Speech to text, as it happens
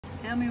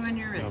Tell me when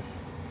you're ready.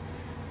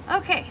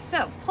 Okay,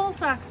 so pull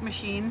socks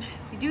machine.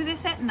 We do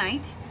this at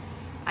night.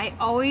 I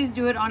always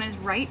do it on his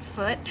right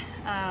foot,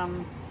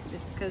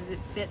 just because it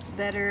fits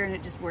better and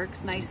it just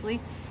works nicely.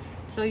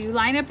 So you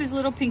line up his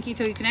little pinky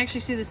toe. You can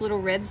actually see this little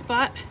red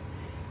spot.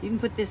 You can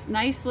put this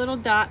nice little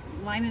dot,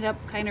 line it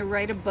up kind of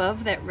right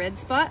above that red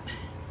spot.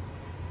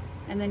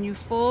 And then you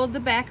fold the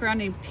back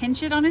around and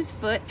pinch it on his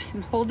foot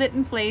and hold it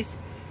in place,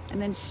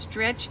 and then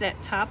stretch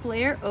that top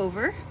layer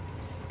over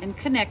and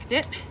connect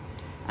it.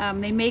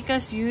 They make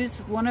us use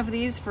one of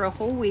these for a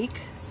whole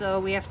week, so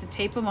we have to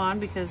tape them on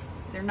because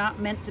they're not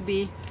meant to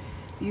be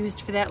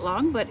used for that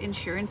long, but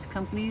insurance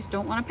companies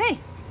don't want to pay.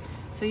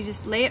 So you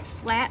just lay it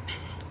flat,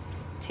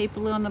 tape a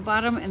little on the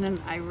bottom, and then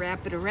I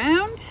wrap it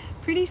around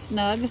pretty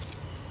snug.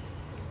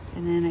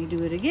 And then I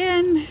do it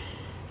again.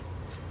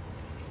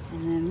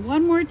 And then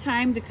one more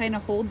time to kind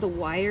of hold the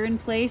wire in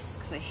place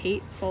because I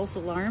hate false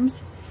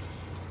alarms.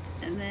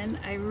 And then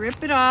I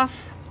rip it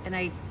off and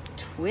I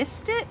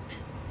twist it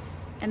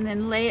and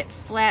then lay it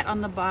flat on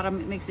the bottom.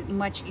 It makes it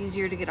much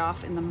easier to get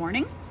off in the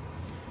morning.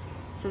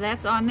 So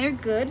that's on there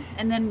good.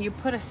 And then you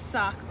put a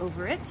sock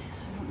over it.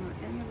 I don't know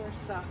where any of our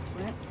socks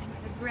went. I'm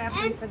gonna grab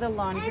them for the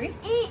laundry.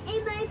 Eat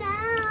in my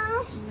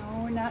mouth.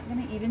 No, we're not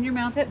gonna eat in your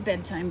mouth at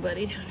bedtime,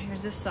 buddy.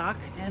 Here's a sock,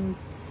 and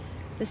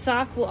the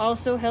sock will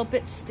also help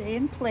it stay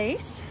in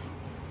place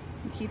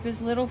and keep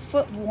his little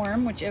foot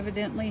warm, which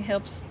evidently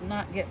helps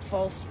not get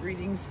false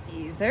readings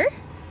either.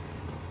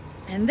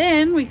 And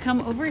then we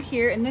come over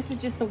here, and this is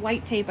just the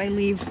white tape I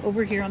leave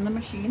over here on the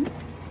machine.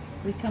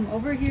 We come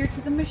over here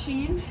to the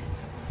machine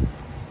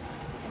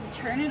and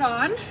turn it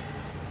on.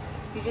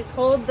 You just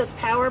hold the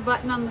power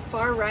button on the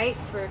far right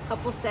for a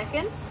couple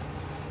seconds,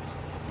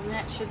 and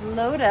that should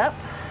load up.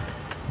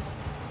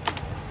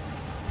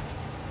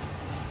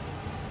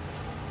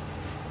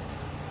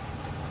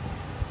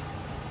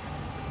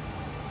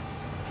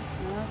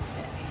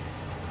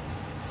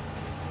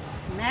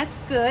 That's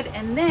good.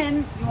 And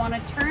then you want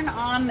to turn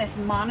on this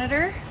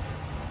monitor.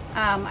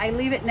 I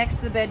leave it next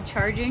to the bed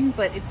charging,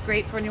 but it's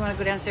great for when you want to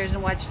go downstairs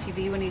and watch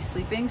TV when he's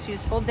sleeping. So you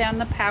just hold down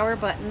the power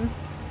button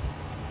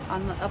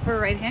on the upper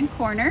right hand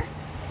corner,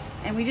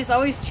 and we just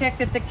always check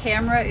that the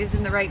camera is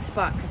in the right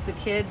spot because the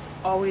kids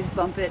always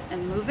bump it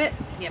and move it.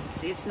 Yep,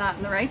 see, it's not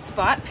in the right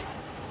spot.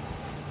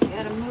 So you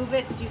got to move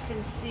it so you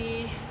can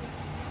see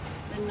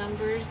the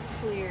numbers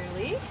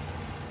clearly.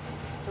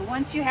 So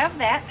once you have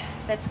that,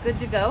 that's good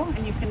to go,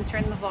 and you can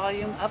turn the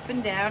volume up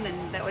and down,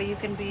 and that way you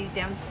can be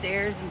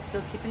downstairs and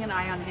still keeping an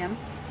eye on him.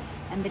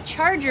 And the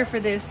charger for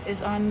this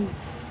is on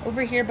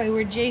over here by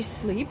where Jace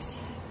sleeps,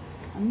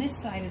 on this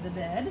side of the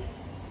bed.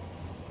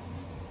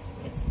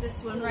 It's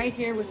this one right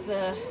here with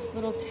the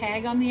little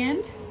tag on the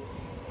end.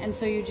 And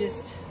so you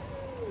just,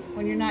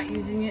 when you're not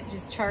using it,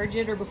 just charge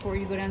it, or before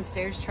you go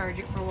downstairs, charge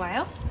it for a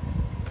while.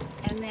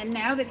 And then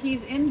now that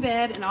he's in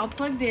bed and all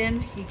plugged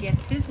in, he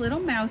gets his little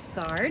mouth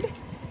guard.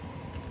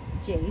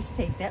 Jace,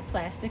 take that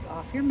plastic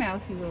off your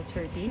mouth, you little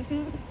turkey.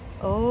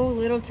 Oh,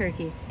 little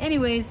turkey.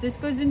 Anyways, this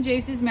goes in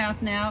Jace's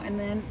mouth now, and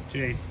then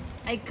Jace,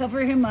 I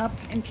cover him up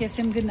and kiss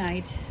him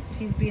goodnight.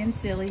 He's being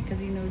silly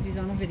because he knows he's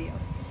on a video.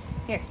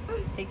 Here,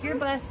 take your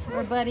bus,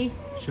 or buddy.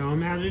 show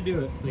him how to do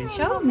it, please.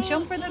 Show him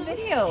for the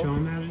video. Show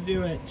him how to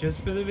do it,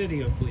 just for the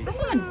video, please. Come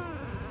on.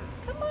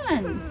 Come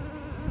on.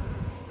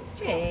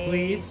 Jace.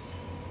 Please.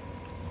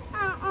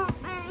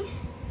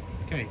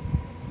 Okay.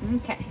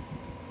 Okay.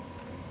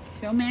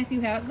 Show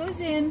Matthew how it goes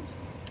in.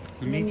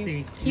 Let me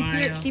see.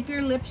 Smile. Keep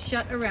your lips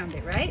shut around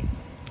it, right?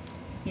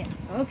 Yeah.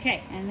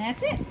 Okay, and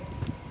that's it.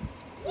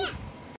 Yeah.